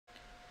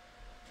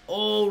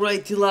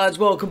Alrighty lads,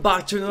 welcome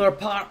back to another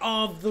part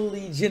of the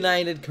Leeds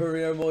United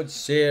Career Mode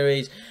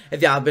series.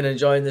 If you have been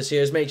enjoying the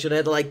series, make sure to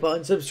hit the like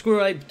button,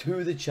 subscribe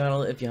to the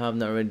channel if you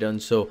haven't already done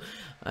so.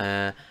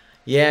 Yeah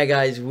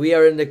guys, we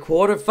are in the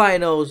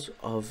quarterfinals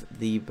of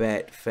the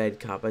Betfred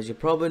Cup. As you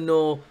probably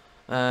know,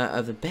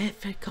 of the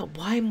Betfred Cup,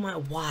 why?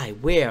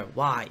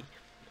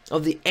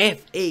 Of the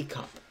FA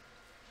Cup,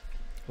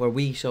 where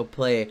we shall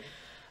play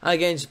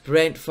against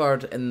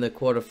Brentford in the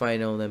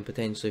quarterfinal, then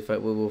potentially we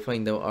will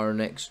find out our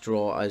next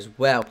draw as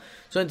well.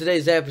 So in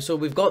today's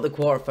episode, we've got the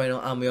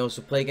quarterfinal, and we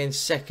also play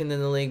against second in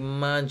the league,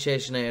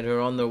 Manchester United, who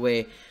are on their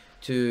way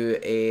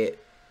to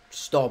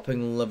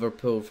stopping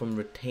Liverpool from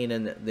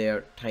retaining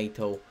their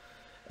title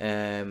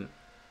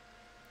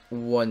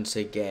once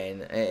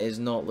again. It is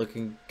not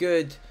looking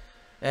good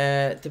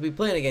to be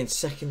playing against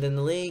second in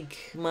the league,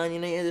 Man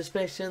United,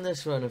 especially in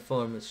this run of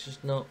form. It's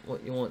just not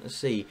what you want to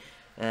see.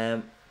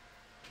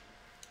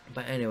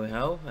 But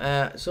anyhow,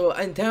 so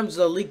in terms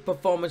of the league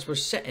performance, we're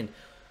sitting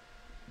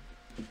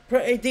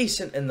pretty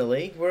decent in the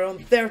league. We're on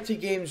 30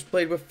 games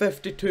played with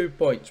 52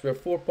 points. We're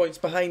 4 points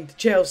behind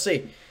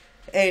Chelsea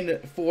in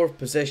 4th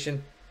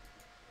position.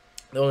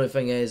 The only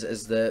thing is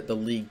the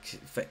league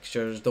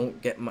fixtures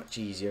don't get much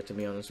easier, to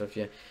be honest with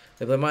you.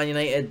 We play Man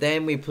United,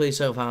 then we play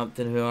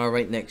Southampton, who are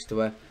right next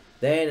to us.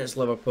 Then it's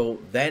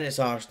Liverpool, then it's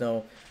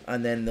Arsenal,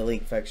 and then the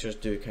league fixtures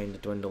do kind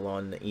of dwindle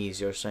on the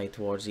easier side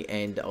towards the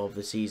end of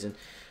the season.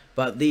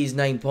 But these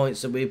 12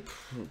 points that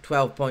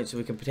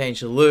we can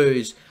potentially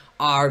lose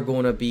are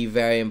going to be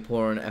very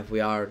important if we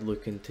are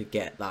looking to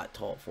get that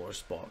top 4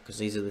 spot, because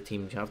these are the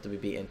teams you have to be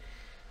beating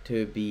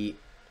to be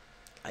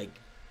like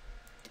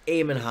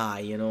aiming high.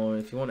 You know,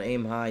 if you want to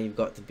aim high, you've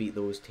got to beat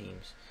those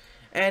teams.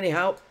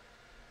 Anyhow,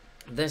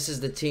 this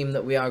is the team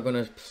that we are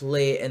going to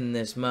play in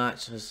this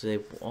match. As I say,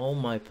 all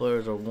my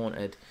players are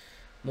wanted,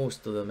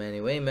 most of them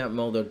anyway. Mert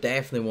Mulder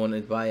definitely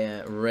wanted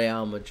by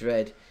Real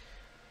Madrid.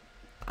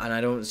 And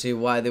I don't see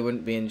why they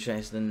wouldn't be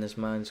interested in this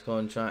man's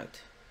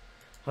contract.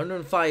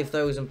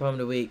 £105,000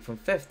 a week from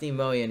 50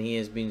 million. He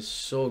has been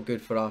so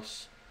good for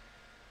us.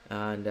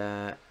 And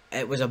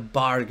it was a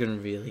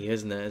bargain, really,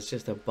 isn't it? It's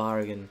just a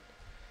bargain,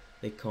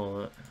 they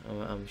call it,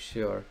 I'm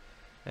sure.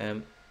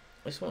 I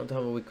just wanted to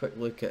have a quick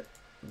look at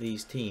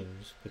these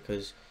teams,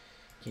 because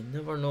you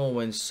never know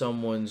when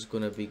someone's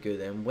going to be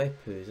good. And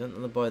Wepu, isn't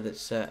the boy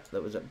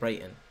that was at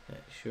Brighton?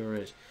 It sure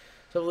is.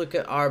 So have a look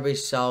at RB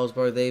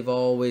Salzburg. They've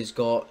always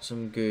got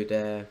some good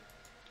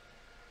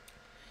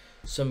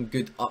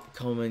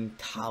upcoming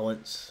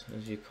talents,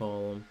 as you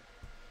call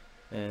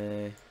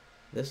them.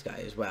 This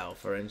guy as well,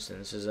 for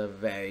instance, is a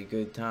very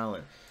good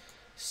talent.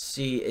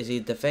 See, is he a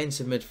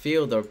defensive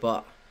midfielder?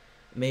 But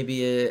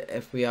maybe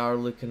if we are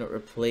looking at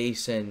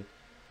replacing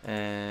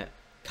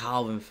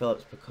Calvin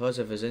Phillips because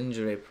of his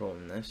injury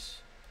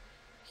proneness,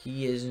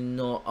 he is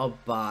not a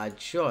bad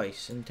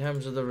choice in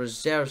terms of the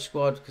reserve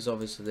squad, because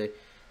obviously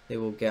they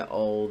will get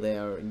all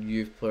their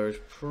youth players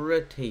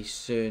pretty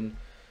soon.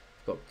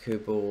 We've got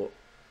Kubo,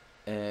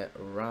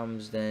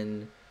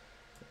 Ramsden,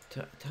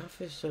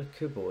 Tafis or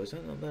Kubo, is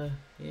that not the...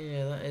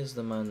 Yeah, that is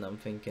the man that I'm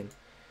thinking.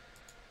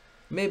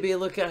 Maybe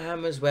look at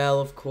him as well,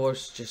 of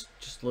course,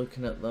 just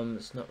looking at them,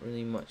 it's not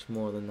really much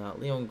more than that.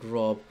 Leon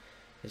Grob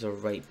is a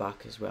right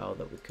back as well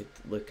that we could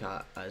look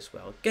at as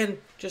well. Again,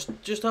 just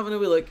having a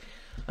wee look.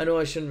 I know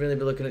I shouldn't really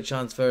be looking at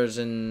transfers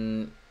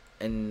in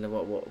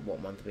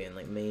what month are we in,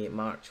 like May,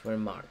 March? We're in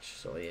March,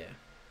 so yeah.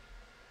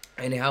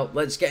 Anyhow,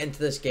 let's get into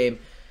this game.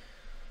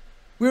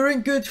 We're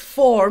in good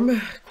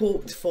form,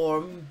 quote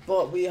form,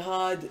 but we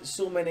had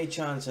so many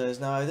chances.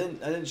 Now I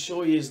didn't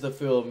show you the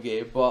full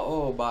game, but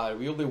oh man,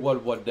 we only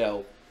won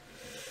 1-0.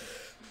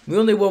 We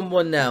only won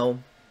 1-0,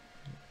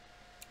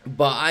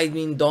 but I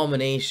mean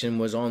domination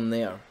was on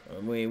there.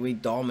 We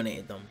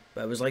dominated them.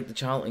 But it was like the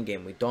Charlton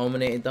game. We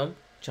dominated them,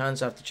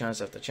 chance after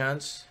chance after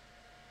chance.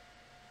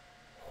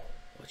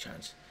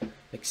 Chance,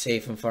 like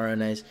safe and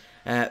Fernandez,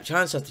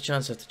 chance after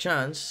chance after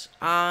chance,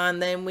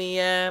 and then we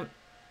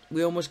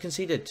almost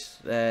conceded.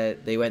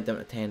 They went down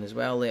to 10 as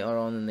well later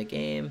on in the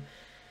game.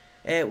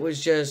 It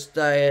was just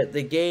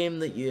the game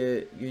that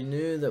you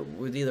knew that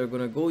was either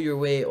going to go your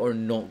way or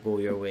not go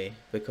your way,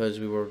 because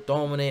we were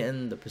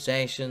dominating the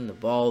possession, the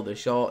ball, the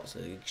shots,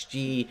 the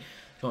XG,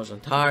 shots on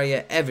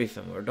target,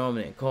 everything. We were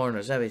dominating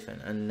corners,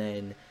 everything, and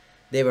then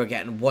they were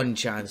getting one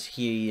chance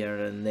here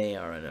and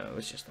there, and it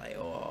was just like,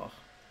 oh.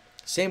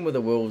 Same with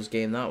the Wolves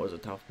game, that was a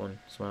tough one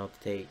as well to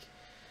take.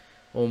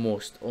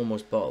 Almost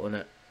bottling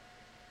it.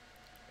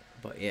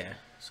 But yeah,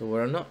 so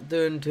we're not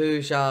doing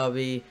too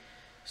shabby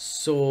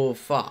so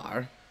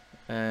far.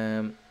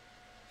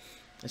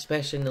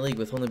 Especially in the league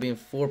with only being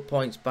 4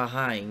 points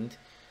behind.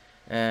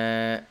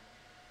 With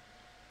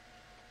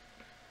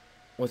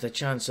a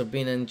chance of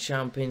being in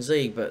Champions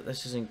League, but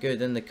this isn't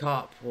good. In the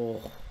cup,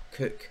 oh,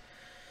 Cook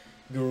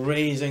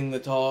grazing the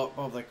top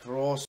of the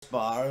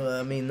crossbar.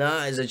 I mean,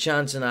 that is a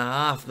chance and a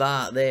half,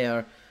 that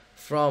there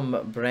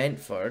from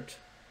Brentford.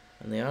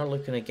 And they are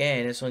looking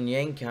again. It's on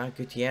Yenka.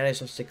 Gutierrez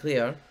has to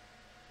clear.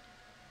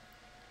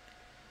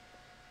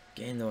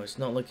 Again, though, it's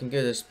not looking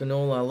good.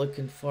 Espinola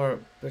looking for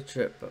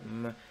Buttrip, but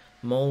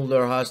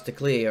Mulder has to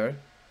clear.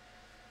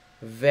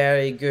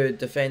 Very good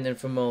defending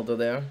from Mulder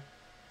there.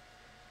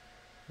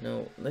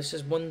 No, this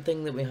is one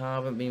thing that we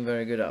haven't been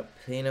very good at,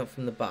 playing out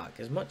from the back.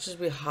 As much as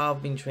we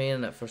have been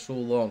training it for so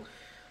long,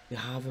 we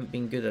haven't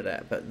been good at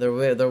it. But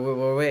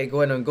we're way to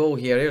go in and goal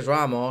here. Here's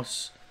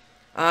Ramos.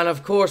 And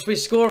of course we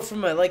score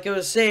from it. Like I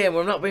was saying,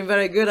 we've not been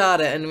very good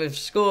at it, and we've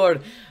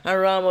scored. And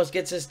Ramos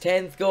gets his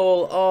 10th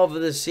goal of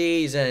the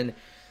season.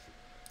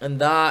 And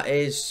that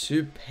is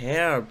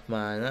superb,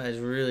 man. That is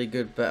really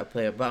good bit of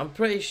play. But I'm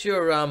pretty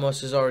sure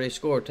Ramos has already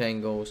scored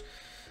 10 goals.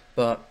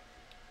 But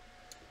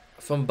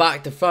from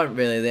back to front,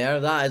 really, there,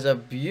 that is a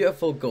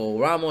beautiful goal.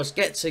 Ramos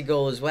gets a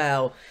goal as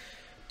well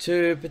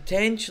to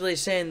potentially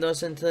send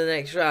us into the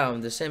next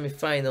round, the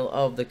semi-final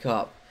of the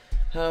Cup.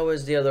 How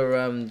is the other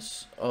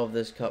rounds of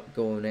this Cup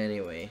going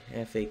anyway?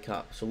 FA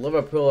Cup. So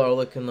Liverpool are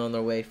looking on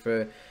their way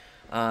through,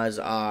 as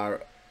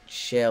are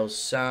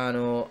Chelsea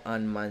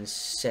and Man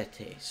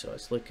City. So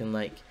it's looking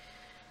like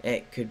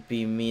it could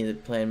be me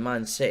that playing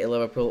Man City,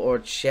 Liverpool, or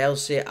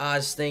Chelsea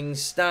as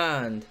things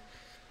stand.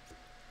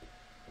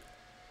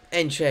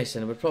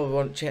 Interesting. We probably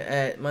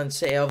want Man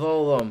City of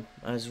all of them,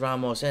 as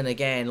Ramos in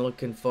again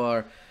looking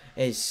for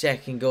his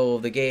second goal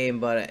of the game,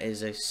 but it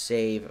is a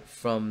save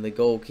from the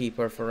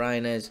goalkeeper for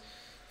Rines.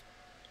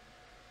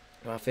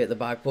 Rafi at the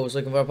back post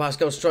looking for a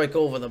Pascal strike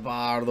over the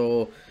bar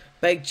though.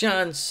 Big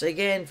chance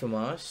again from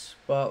us,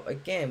 but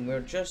again we're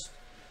just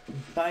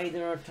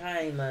biding our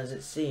time, as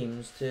it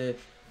seems, to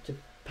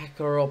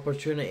pick our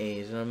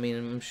opportunities. And I mean,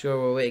 I'm sure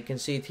we're waiting to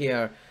concede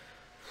here.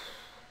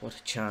 What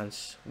a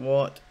chance.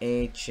 What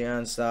a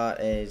chance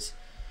that is.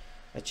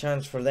 A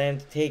chance for them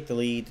to take the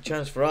lead. A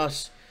chance for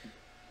us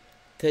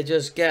to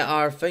just get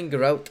our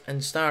finger out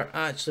and start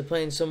actually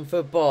playing some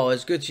football.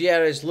 As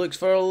Gutierrez looks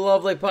for a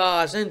lovely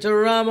pass into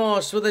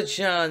Ramos with a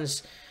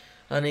chance.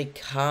 And he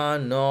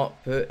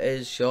cannot put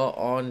his shot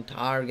on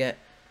target.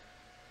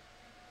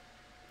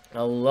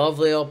 A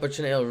lovely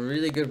opportunity. A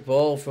really good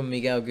ball from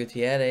Miguel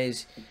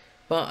Gutierrez.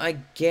 But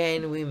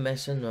again, we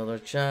miss another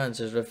chance,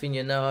 as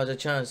Rafinha now has a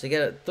chance to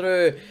get it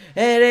through.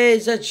 It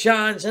is a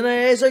chance, and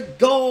it is a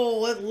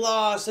goal at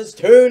last. It's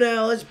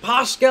 2-0. It's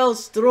Pascal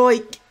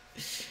Struijk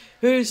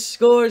who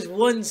scores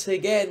once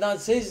again.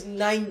 That's his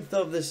 9th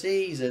of the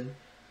season.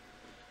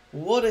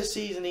 What a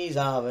season he's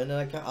having.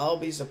 And I'll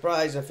be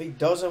surprised if he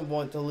doesn't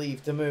want to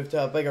leave to move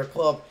to a bigger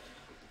club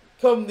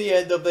come the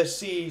end of this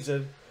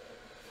season.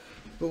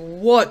 But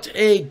what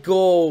a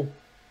goal.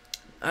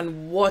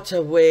 And what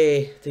a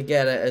way to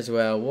get it as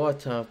well.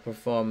 What a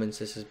performance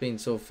this has been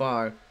so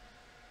far.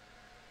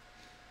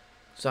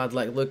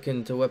 Sadlik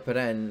looking to whip it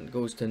in.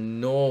 Goes to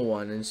no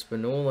one. And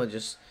Spinola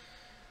just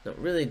not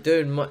really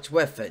doing much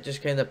with it.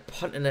 Just kind of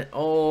punting it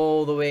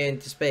all the way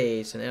into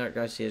space. And Eric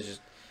Garcia is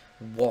just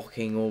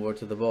walking over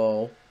to the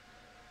ball.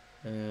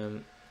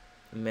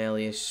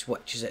 Melius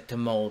switches it to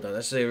Mulder.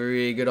 This is a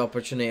really good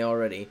opportunity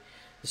already.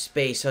 The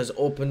space has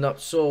opened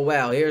up so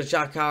well. Here's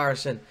Jack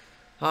Harrison.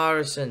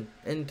 Harrison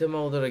into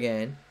Mulder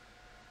again.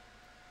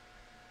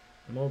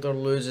 Mulder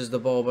loses the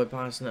ball by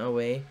passing it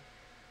away.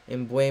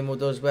 Mbuemo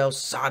does well.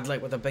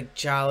 Sadlik with a big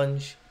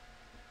challenge.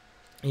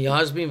 He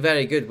has been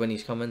very good when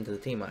he's come into the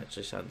team,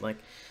 actually, Sadlik.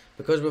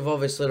 Because we've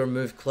obviously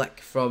removed Click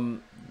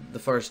from the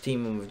first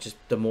team and we've just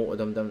demoted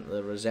him down to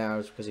the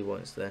reserves because he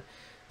wants the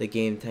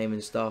game time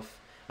and stuff.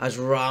 As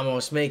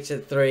Ramos makes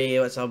it 3,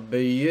 it's a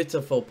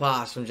beautiful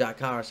pass from Jack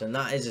Harrison.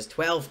 That is his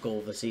 12th goal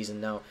of the season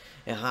now.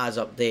 It has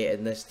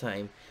updated this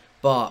time.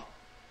 But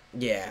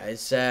yeah,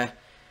 it's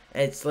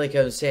like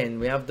I was saying,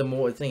 we have the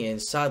motor thing, and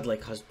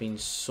Sadlik has been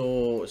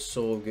so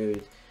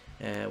good.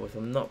 With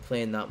him not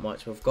playing that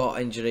much, we've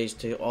got injuries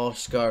to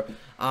Oscar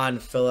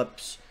and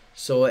Phillips,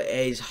 so it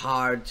is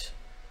hard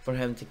for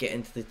him to get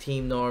into the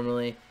team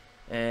normally.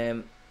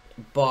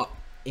 But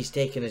he's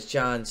taken his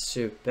chance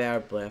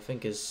superbly. I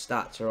think his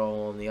stats are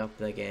all on the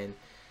up again.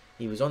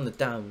 He was on the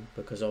down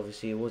because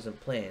obviously he wasn't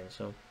playing,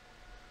 so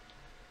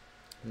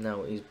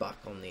now he's back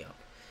on the up.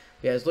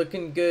 Yeah, it's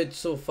looking good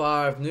so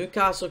far. If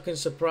Newcastle can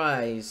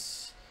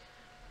surprise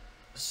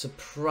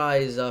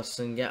us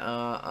and get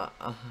a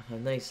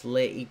nice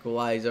late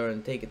equaliser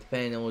and take it to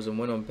penalties and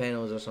win on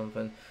penalties or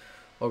something,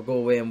 or go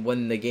away and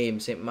win the game,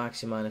 St.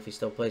 Maximan, if he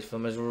still plays for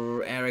them, as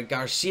Eric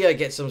Garcia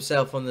gets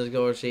himself on the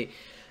score sheet.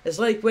 It's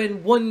like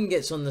when one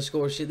gets on the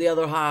score sheet, the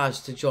other has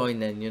to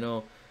join in, you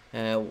know.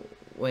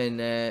 When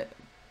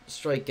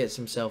Struijk gets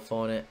himself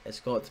on it,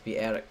 it's got to be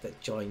Eric that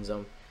joins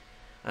him.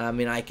 I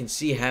mean, I can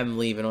see him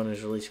leaving on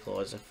his release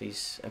clause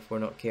if we're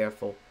not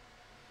careful.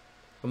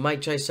 We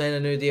might try sign a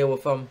new deal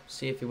with him.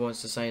 See if he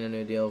wants to sign a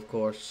new deal, of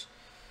course.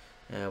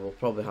 We'll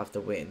probably have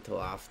to wait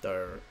until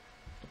after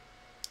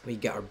we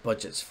get our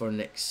budgets for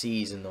next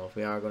season, though, if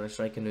we are going to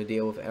strike a new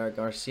deal with Eric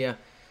Garcia.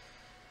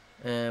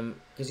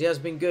 Because he has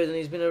been good, and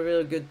he's been a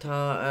really good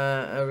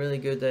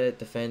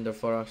defender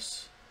for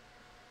us.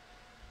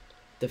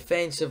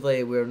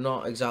 Defensively, we're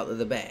not exactly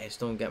the best,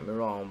 don't get me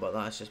wrong, but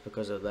that's just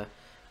because of the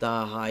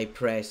high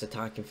press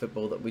attacking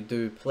football that we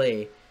do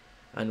play.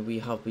 And we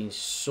have been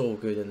so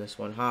good in this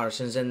one.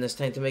 Harrison's in this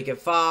time to make it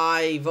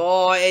 5.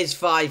 Oh, it is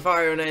 5.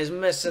 Iron is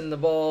missing the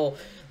ball.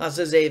 That's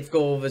his 8th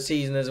goal of the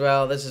season as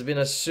well. This has been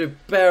a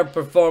superb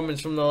performance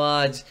from the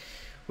lads.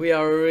 We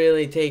are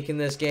really taking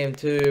this game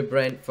to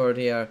Brentford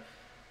here.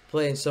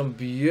 Playing some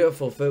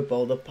beautiful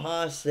football. The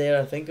pass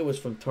there, I think it was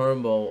from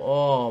Turnbull.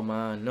 Oh,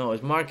 man. No, it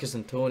was Marcus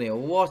Antonio.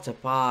 What a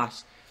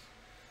pass.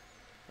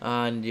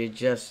 And you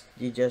just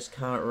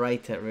can't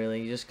write it,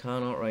 really. You just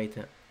cannot write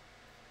it.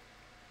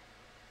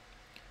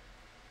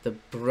 The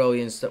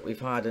brilliance that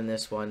we've had in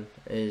this one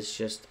is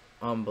just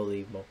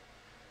unbelievable.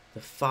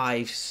 The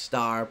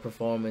 5-star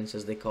performance,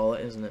 as they call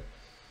it, isn't it?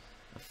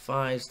 A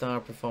 5-star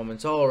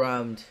performance all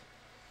around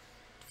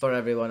for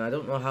everyone. I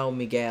don't know how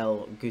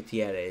Miguel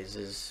Gutierrez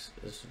is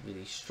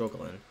really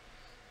struggling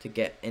to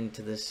get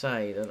into the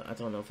side. I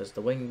don't know if it's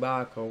the wing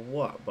back or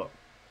what, but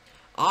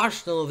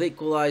Arsenal have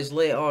equalised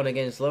late on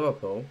against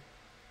Liverpool.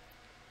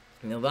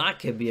 Now that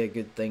could be a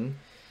good thing.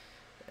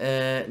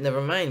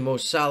 Never mind, Mo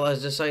Salah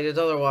has decided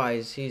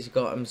otherwise. He's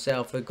got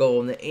himself a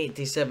goal in the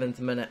 87th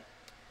minute.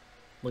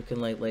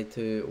 Looking likely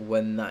to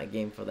win that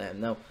game for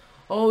them. Now,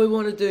 all we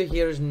want to do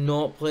here is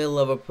not play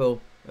Liverpool.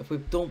 If we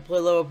don't play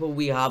Liverpool,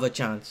 we have a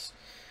chance.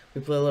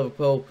 We play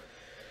Liverpool.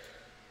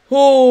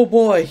 Oh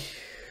boy.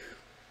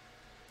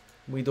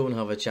 We don't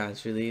have a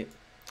chance really.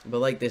 But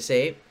like they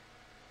say,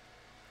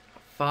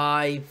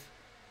 5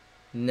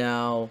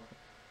 now.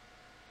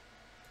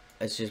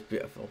 It's just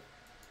beautiful.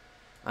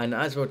 And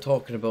as we're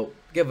talking about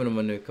giving him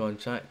a new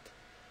contract,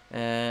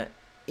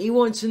 he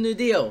wants a new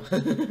deal.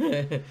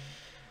 Or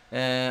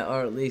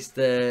at least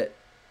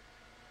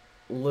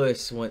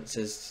Lewis wants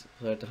his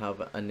player to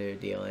have a new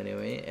deal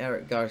anyway.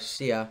 Eric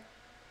Garcia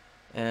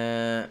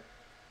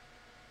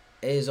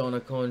is on a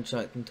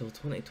contract until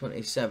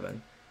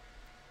 2027.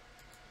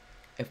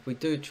 If we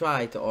do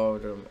try to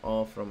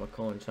offer him a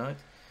contract,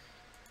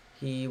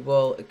 he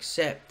will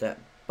accept it.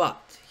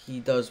 But he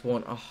does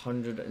want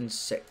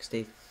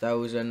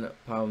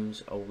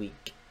 £160,000 a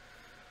week.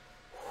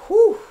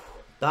 Whew,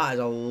 that is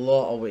a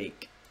lot a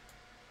week.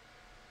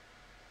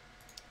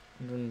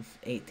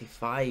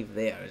 185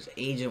 there. His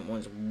agent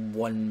wants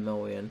 1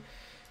 million.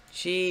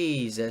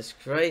 Jesus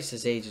Christ,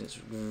 his agent's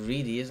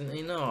greedy, isn't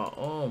he? No,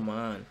 oh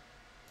man.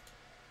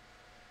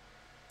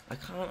 I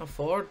can't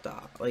afford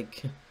that.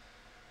 Like,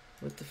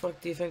 what the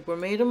fuck do you think we're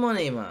made of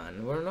money,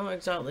 man? We're not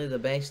exactly the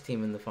best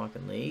team in the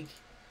fucking league.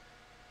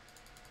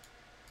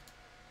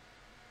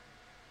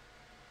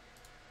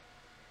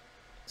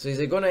 So is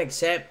he going to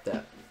accept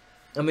it?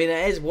 I mean,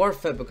 it is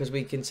worth it because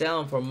we can sell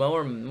him for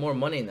more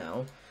money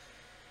now.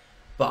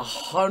 But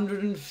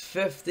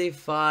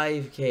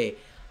 155k.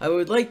 I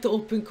would like to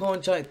open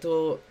contract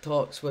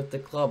talks with the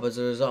club as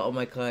a result of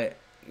my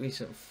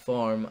recent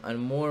form, and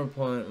more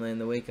importantly, in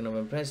the wake of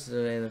impressive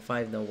in the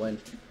 5-0 win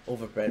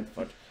over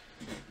Brentford.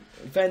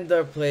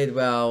 Fender played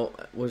well,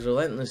 was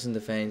relentless in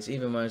defence,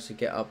 even managed to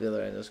get up the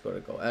other end and score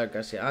a goal. Eric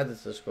Garcia added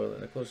to the score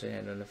in a close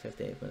hand in the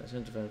 58th minute.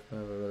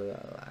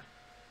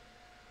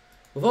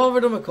 We've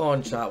offered him a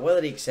contract.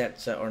 Whether he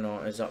accepts it or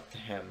not is up to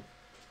him.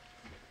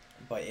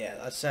 But yeah,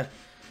 that's a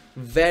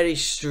very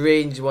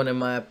strange one in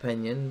my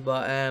opinion.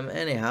 But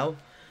anyhow,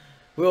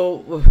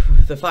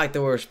 the fact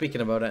that we're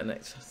speaking about it and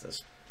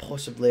it's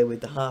possibly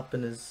would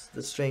happen is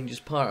the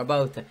strangest part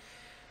about it.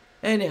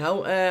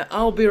 Anyhow,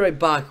 I'll be right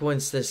back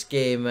once this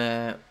game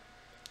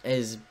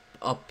is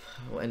up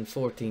in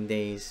 14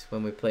 days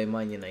when we play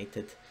Man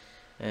United.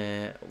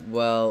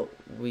 Well,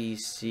 we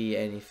see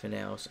anything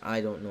else, I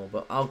don't know,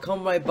 but I'll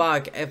come right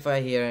back if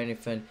I hear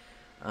anything,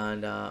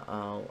 and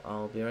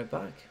I'll be right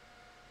back.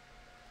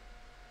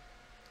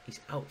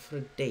 He's out for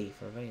a day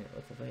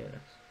with the virus.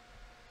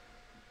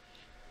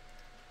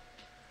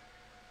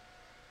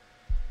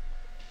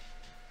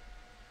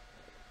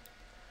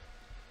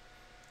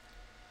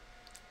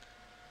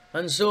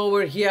 And so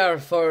we're here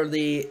for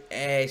the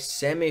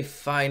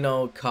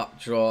semi-final cup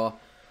draw,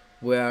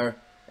 where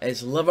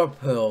it's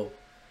Liverpool.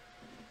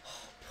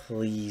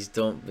 Please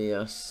don't be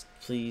us.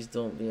 Please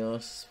don't be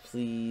us.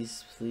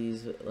 Please,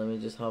 please. Let me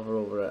just hover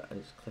over it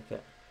and just click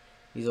it.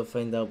 You'll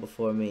find out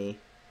before me.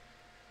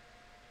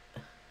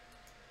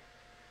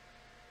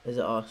 Is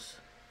it us?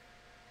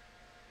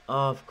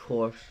 Of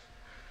course.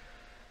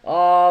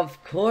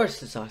 Of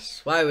course it's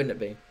us. Why wouldn't it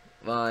be?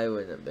 Why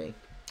wouldn't it be?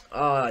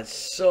 Oh,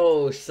 it's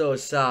so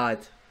sad.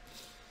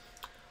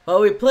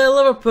 Well, we play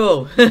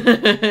Liverpool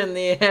in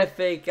the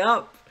FA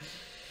Cup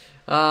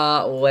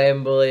at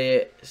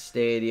Wembley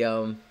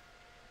Stadium.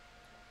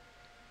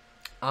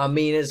 I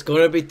mean, it's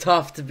going to be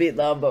tough to beat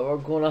them, but we're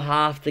going to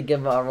have to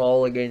give it our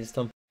all against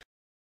them.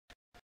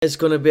 It's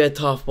going to be a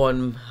tough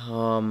one.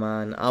 Oh,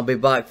 man. I'll be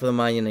back for the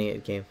Man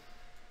United game.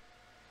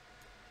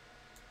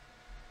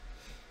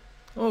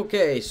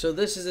 Okay, so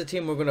this is the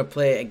team we're going to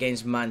play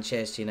against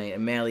Manchester United.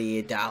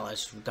 Melia,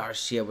 Dallas,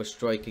 Garcia was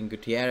striking,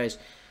 Gutierrez,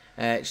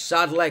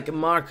 Sadlek,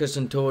 Marcus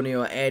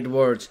Antonio,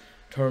 Edwards,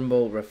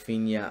 Turnbull,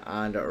 Rafinha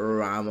and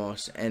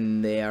Ramos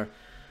in there.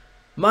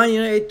 Man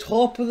United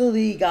top of the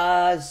league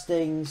as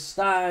things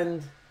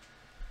stand.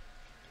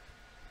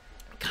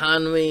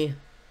 Can we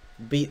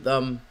beat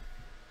them?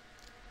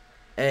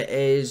 It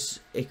is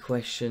a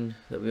question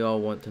that we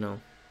all want to know.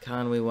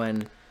 Can we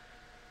win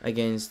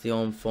against the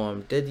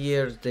on-form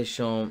Didier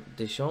Deschamps,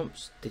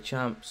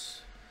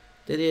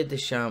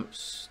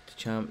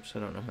 I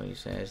don't know how you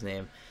say his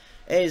name,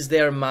 is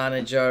their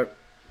manager,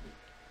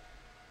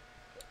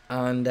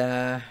 and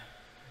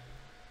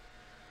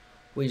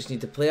we just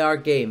need to play our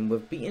game.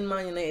 We've beaten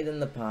Man United in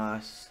the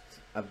past,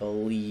 I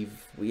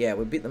believe. We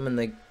beat them in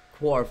the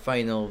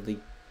quarter-final of the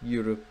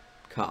Euro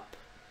Cup.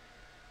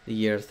 The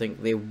year I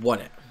think they won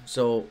it.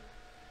 So,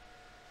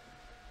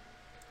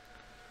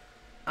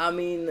 I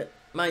mean,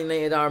 Man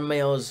United are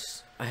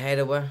miles ahead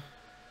of us.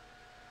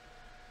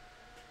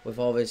 With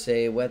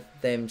obviously, with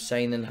them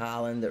signing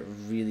Haaland, it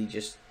really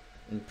just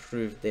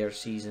improved their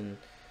season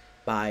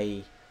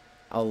by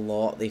a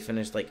lot. They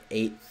finished like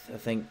 8th, I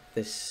think,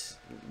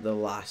 the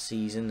last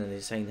season, and they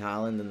signed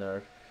Haaland, and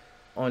they're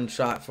on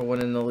track for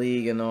winning the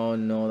league. And oh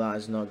no, that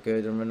is not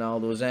good. And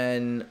Ronaldo's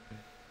in.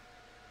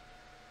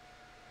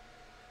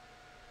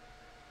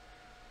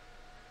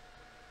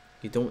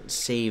 You don't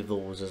save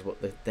those, is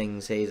what the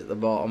thing says at the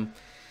bottom.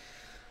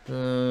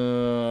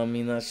 I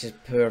mean, that's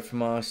just poor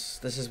from us.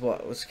 This is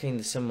what was kind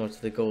of similar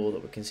to the goal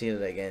that we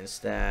conceded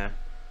against I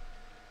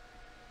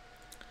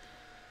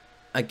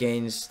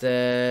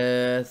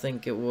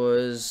think it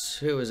was,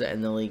 who was it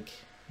in the league?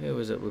 Who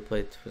was it we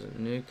played? Was it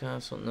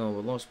Newcastle? No,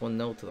 we lost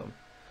 1-0 to them.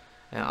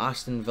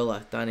 Aston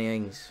Villa, Danny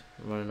Ings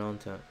running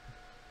onto it.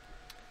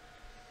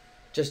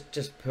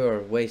 Just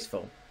poor,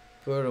 wasteful.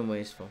 Poor and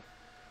wasteful.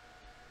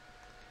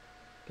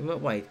 Give him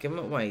it wide, give him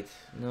it wide.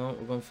 No,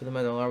 we're going for the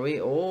middle, are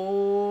we?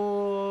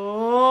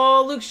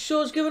 Oh, Luke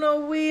Shaw's giving it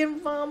away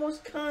and Vamos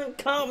can't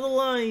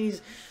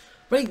capitalise.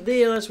 Right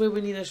there, that's where we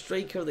need a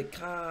striker that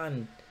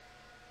can.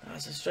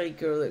 That's a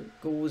striker that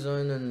goes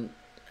on and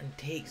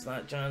takes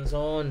that chance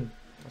on.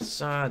 That's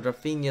sad.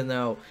 Rafinha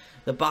now.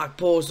 The back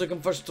post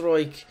looking for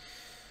Strike.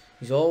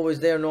 He's always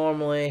there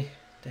normally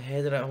to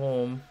header at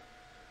home.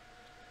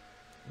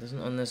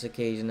 Doesn't on this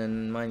occasion,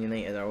 and Man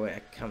United are with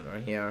a counter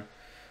here.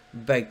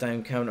 Big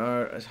time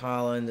counter as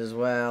Haaland as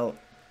well.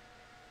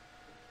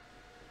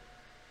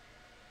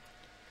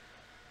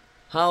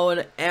 How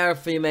on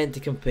earth are you meant to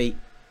compete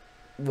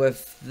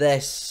with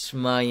this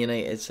Man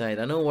United side?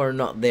 I know we're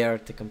not there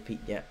to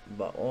compete yet,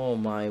 but oh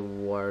my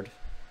word.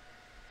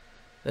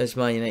 This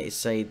Man United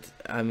side,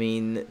 I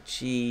mean,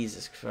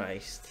 Jesus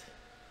Christ.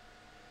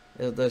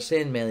 They're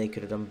saying Melly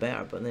could have done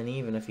better, but then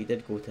even if he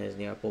did go to his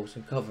near post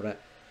and cover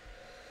it,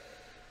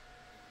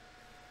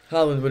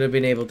 Haaland would have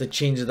been able to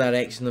change the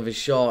direction of his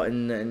shot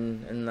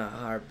in that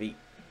heartbeat.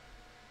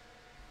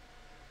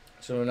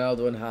 So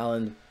Ronaldo and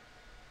Haaland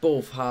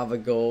both have a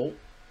goal.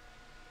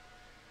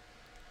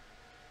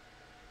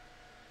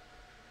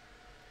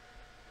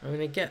 I mean,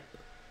 I get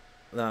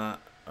that.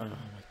 Oh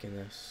my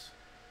goodness.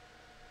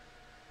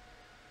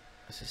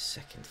 That's his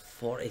second,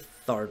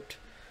 43rd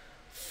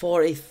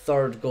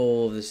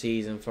goal of the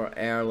season for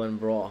Erling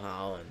Braut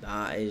Haaland.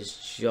 That is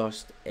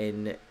just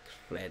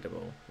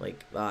incredible.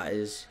 Like, that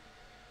is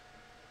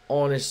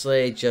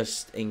honestly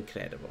just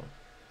incredible.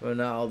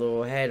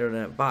 Ronaldo header in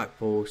it, back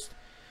post.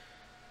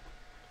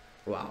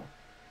 Wow.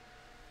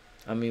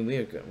 I mean,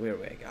 we're good. We're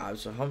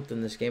so humped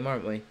in this game,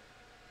 aren't we?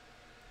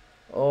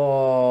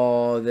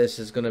 Oh, this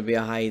is going to be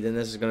a hiding.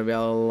 This is going to be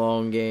a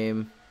long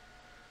game.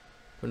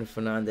 Bruno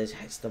Fernandes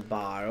hits the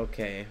bar.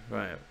 Okay,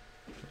 right.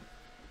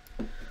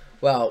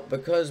 Well,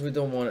 because we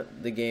don't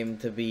want the game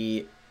to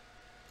be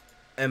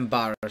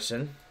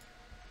embarrassing,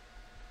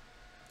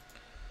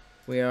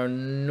 we are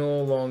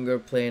no longer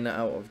playing it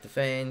out of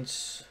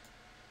defence.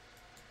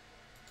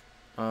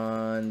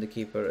 And the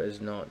keeper is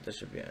not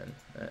distributing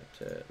it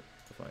to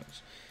the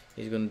flanks.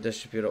 He's going to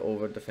distribute it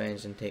over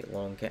defence and take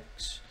long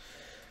kicks.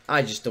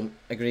 I just don't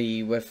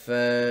agree with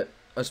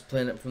us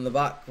playing it from the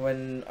back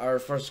when our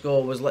first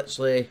goal was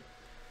literally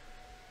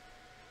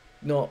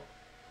not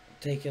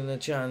taking a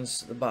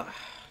chance at the back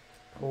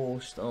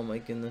post. Oh my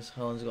goodness,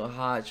 Haaland's got a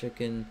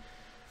hat-trick in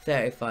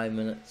 35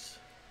 minutes.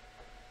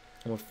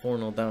 And we're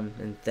 4-0 down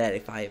in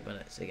 35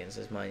 minutes against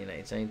this Man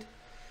United side.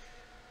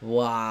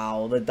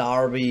 Wow, the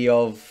derby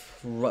of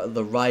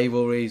the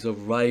rivalries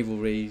of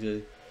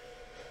rivalries.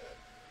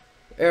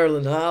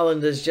 Erling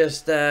Haaland is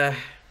just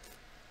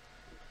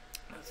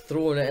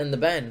throwing it in the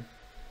bin.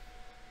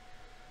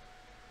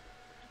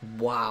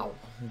 Wow.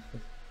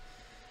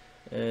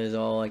 Is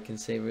all I can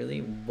say,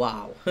 really.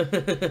 Wow.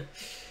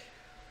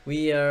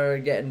 We are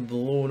getting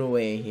blown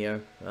away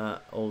here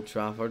at Old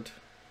Trafford.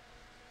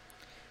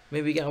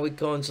 Maybe get a wee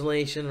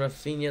consolation.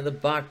 Rafinha, the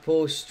back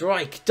post.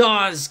 Strike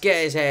does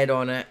get his head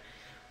on it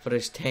for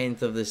his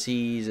 10th of the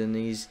season.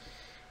 He's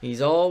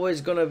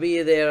always going to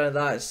be there at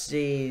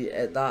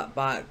that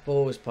back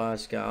post,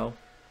 Pascal.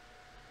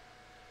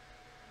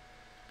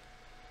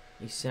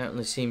 He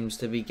certainly seems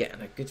to be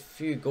getting a good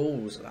few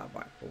goals at that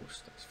back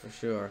post, that's for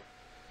sure.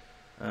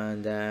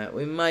 And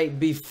we might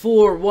be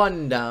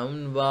 4-1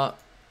 down, but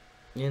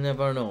you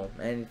never know.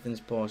 Anything's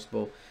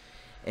possible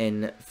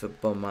in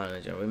Football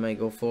Manager. We might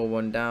go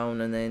 4-1 down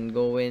and then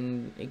go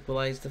in,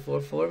 equalise to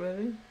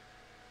 4-4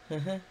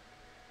 maybe?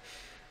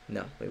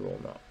 No, we will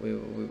not. We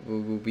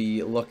will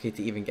be lucky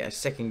to even get a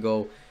second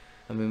goal.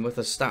 I mean, with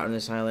us starting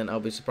this highlight,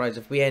 I'll be surprised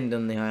if we end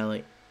on the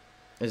highlight.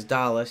 As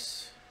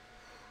Dallas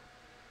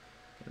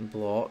getting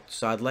blocked.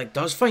 Sadly,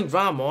 does find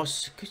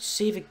Ramos. Good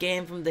save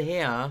again from De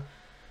Gea.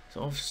 It's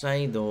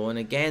offside though, and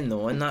again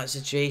though, in that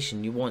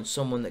situation, you want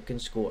someone that can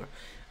score.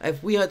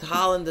 If we had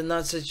Haaland in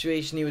that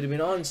situation, he would have been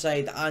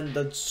onside and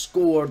had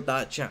scored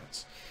that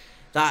chance.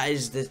 That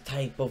is the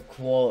type of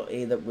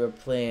quality that we're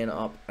playing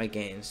up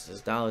against.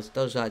 As Dallas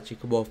does actually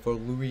come off for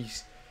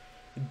Luis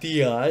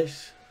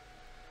Diaz,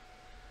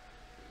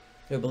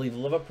 who I believe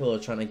Liverpool are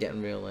trying to get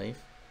in real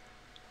life.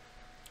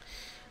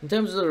 In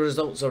terms of the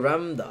results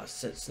around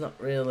us, it's not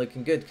really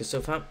looking good because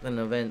Southampton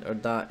have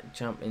entered that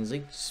Champions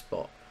League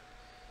spot.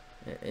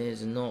 It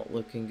is not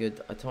looking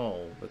good at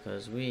all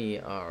because we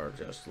are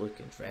just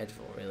looking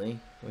dreadful, really.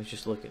 We're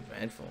just looking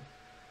dreadful.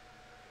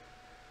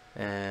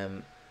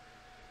 And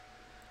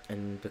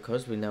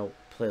because we now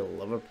play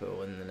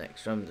Liverpool in the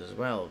next round as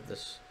well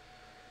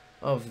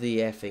of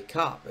the FA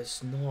Cup,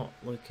 it's not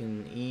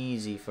looking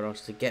easy for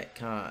us to get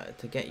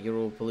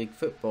Europa League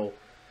football.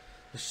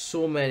 There's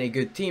so many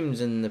good teams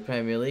in the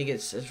Premier League.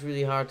 It's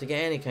really hard to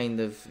get any kind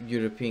of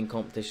European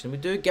competition. We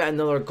do get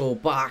another goal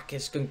back.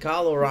 It's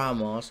Goncalo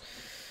Ramos.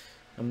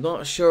 I'm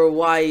not sure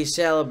why he's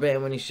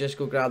celebrating when he should just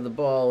go grab the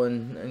ball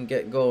and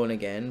get going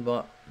again,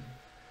 but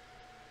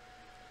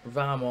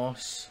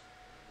Ramos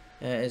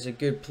is a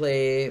good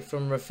play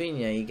from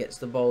Rafinha. He gets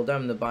the ball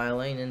down the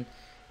byline and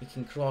he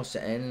can cross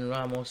it in, and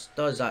Ramos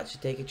does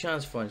actually take a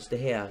chance for us. De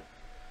Gea,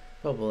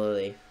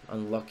 probably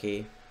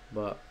unlucky,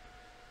 but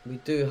we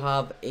do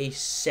have a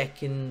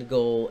second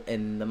goal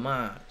in the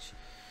match.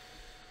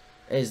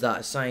 Is that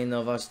a sign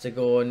of us to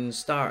go and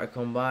start a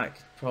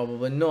comeback?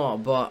 Probably not,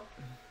 but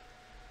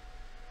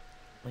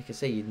like I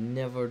say, you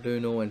never do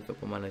know in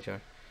Football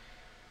Manager.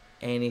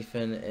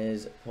 Anything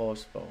is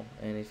possible.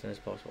 Anything is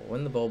possible.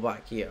 Win the ball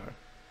back here,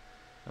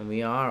 and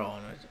we are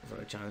on it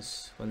for a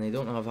chance. When they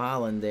don't have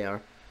Haaland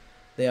there,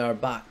 they are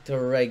back to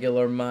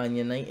regular Man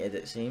United,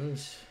 it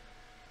seems.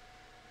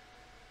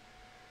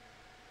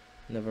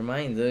 Never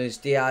mind. There's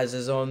Diaz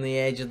is on the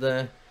edge of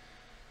the.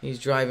 He's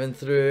driving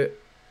through.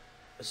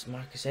 As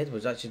Marcus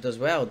Edwards actually does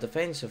well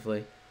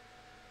defensively.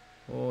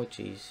 Oh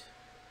jeez.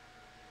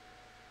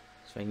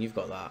 It's fine, you've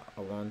got that,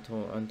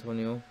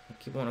 Antonio. I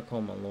keep wanting to call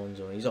him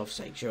Alonso. He's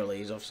offside, surely.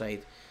 He's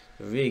offside.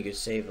 A really good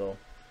save, though.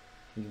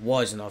 He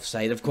wasn't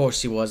offside. Of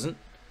course he wasn't.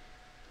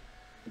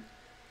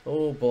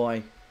 Oh,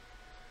 boy.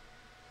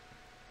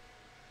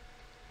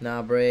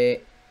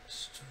 Gnabry.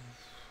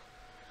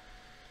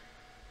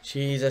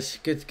 Jesus.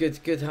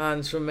 Good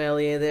hands from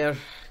Melia there.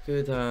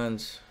 Good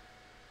hands.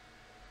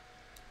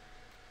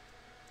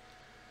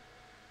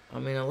 I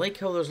mean, I like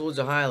how there's loads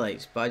of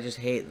highlights, but I just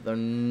hate that they're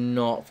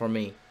not for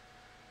me.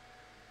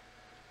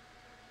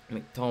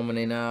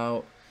 McTominay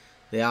now.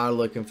 They are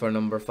looking for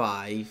number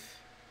 5.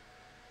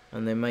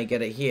 And they might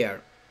get it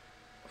here.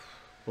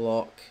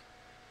 Block.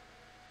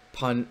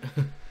 Punt.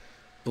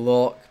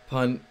 Block.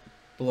 Punt.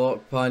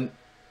 Block. Punt.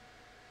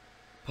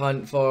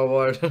 Punt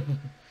forward.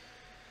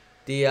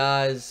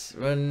 Diaz.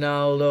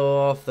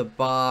 Ronaldo off the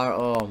bar.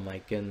 Oh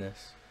my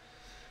goodness.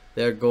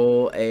 Their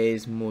goal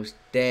is most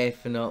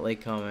definitely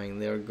coming.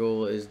 Their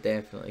goal is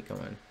definitely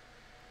coming.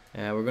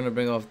 We're going to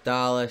bring off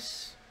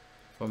Dallas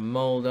for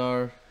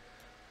Mulder.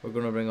 We're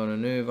going to bring on a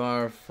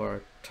Nuvar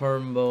for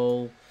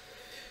Turnbull.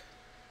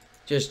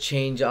 Just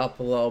change it up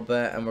a little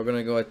bit, and we're going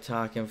to go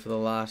attacking for the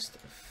last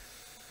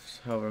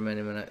however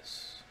many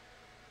minutes.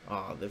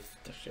 Oh, they're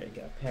trying to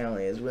get a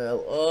penalty as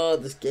well. Oh,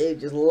 this game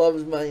just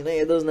loves Man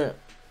United, doesn't it?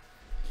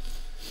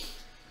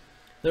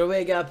 Their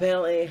away got a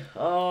penalty.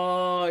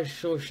 Oh, it's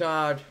so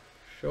sad.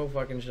 So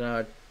fucking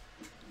sad.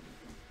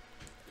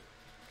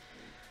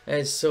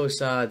 It's so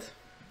sad.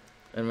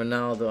 And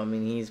Ronaldo, I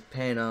mean, he's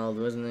penaled,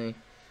 isn't he?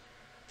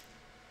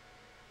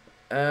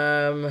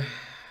 Oh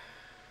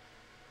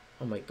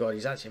my god,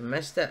 he's actually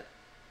missed it.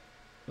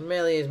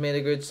 Melia has made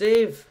a good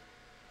save.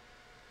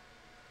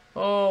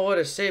 Oh, what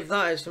a save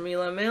that is from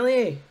Milan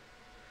Melia.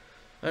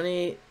 And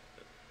he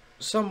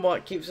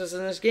somewhat keeps us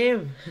in this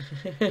game.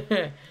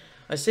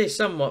 I say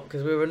somewhat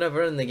because we were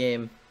never in the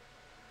game.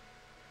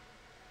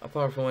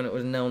 Apart from when it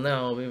was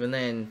 0-0, even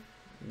then,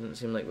 it didn't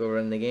seem like we were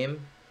in the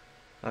game.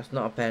 That's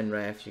not a pen,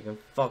 ref. You can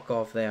fuck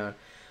off there.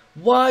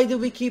 Why do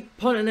we keep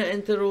punting it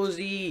into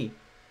Rosie?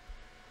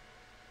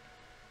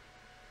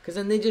 Because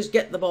then they just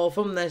get the ball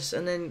from this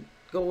and then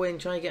go away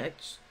and try and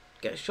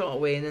get a shot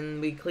away, and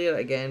then we clear it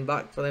again,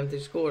 back for them to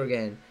score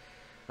again.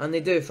 And they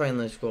do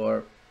finally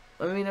score.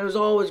 I mean, it was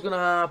always going to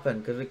happen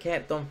because we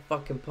kept on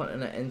fucking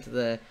punting it into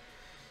the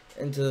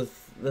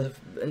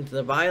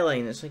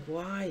byline. It's like,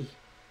 why?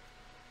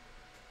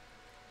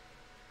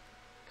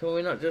 Can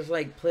we not just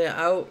like play it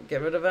out,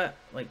 get rid of it,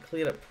 like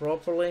clear it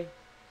properly?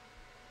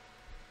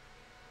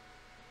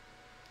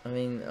 I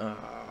mean, oh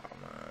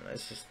man,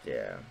 it's just,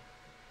 yeah.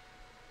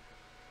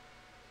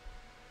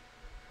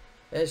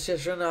 It's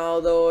just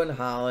Ronaldo and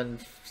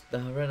Haaland. The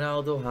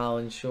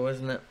Ronaldo-Haaland show,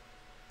 isn't it?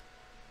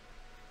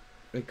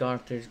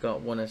 Ricardo's got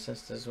 1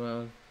 assist as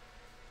well.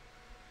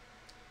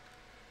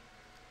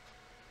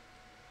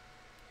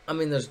 I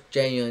mean, there's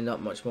genuinely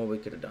not much more we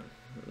could have done.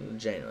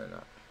 Genuinely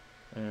not.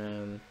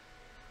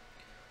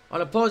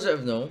 On a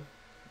positive note,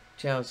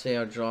 Chelsea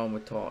are drawing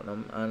with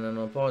Tottenham, and on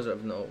a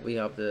positive note, we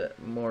have the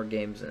more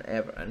games than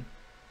Everton.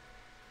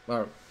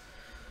 Or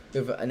we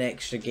have an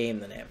extra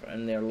game than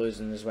Everton. They're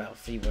losing as well,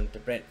 3-1 to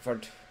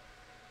Brentford.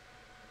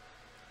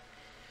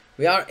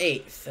 We are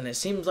 8th, and it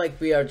seems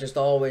like we are just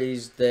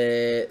always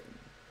the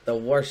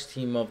worst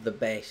team of the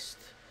best.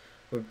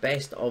 We're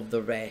best of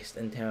the rest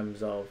in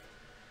terms of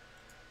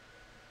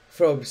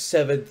from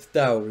 7th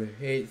down,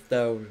 8th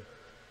down.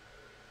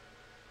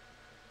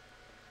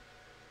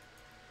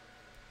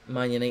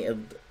 Man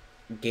United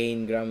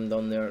gain ground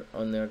on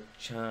their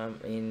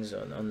champions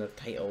on their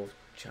title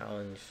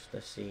challenge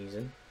this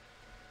season.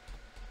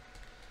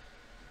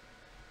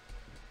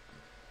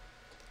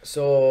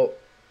 So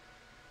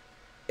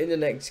in the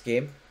next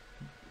game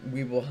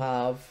we will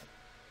have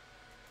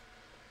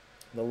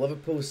the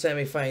Liverpool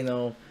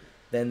semi-final,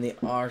 then the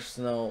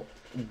Arsenal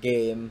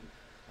game,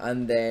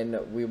 and then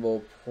we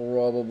will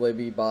probably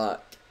be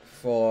back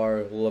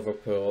for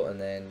Liverpool,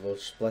 and then we'll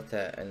split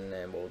it, and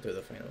then we'll do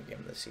the final game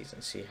of the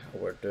season, see how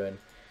we're doing.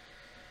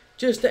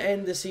 Just to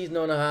end the season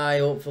on a high,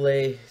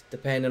 hopefully,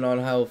 depending on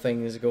how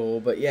things go.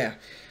 But yeah,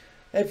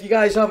 if you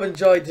guys have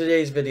enjoyed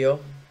today's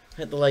video,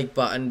 hit the like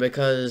button,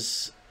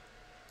 because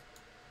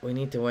we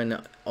need to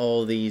win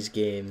all these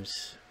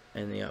games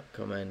in the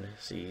upcoming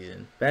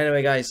season. But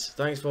anyway guys,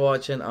 thanks for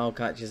watching. I'll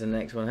catch you in the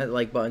next one. Hit the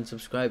like button,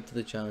 subscribe to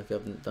the channel if you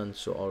haven't done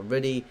so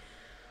already,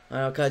 and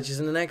I'll catch you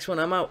in the next one.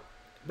 I'm out.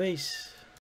 Peace.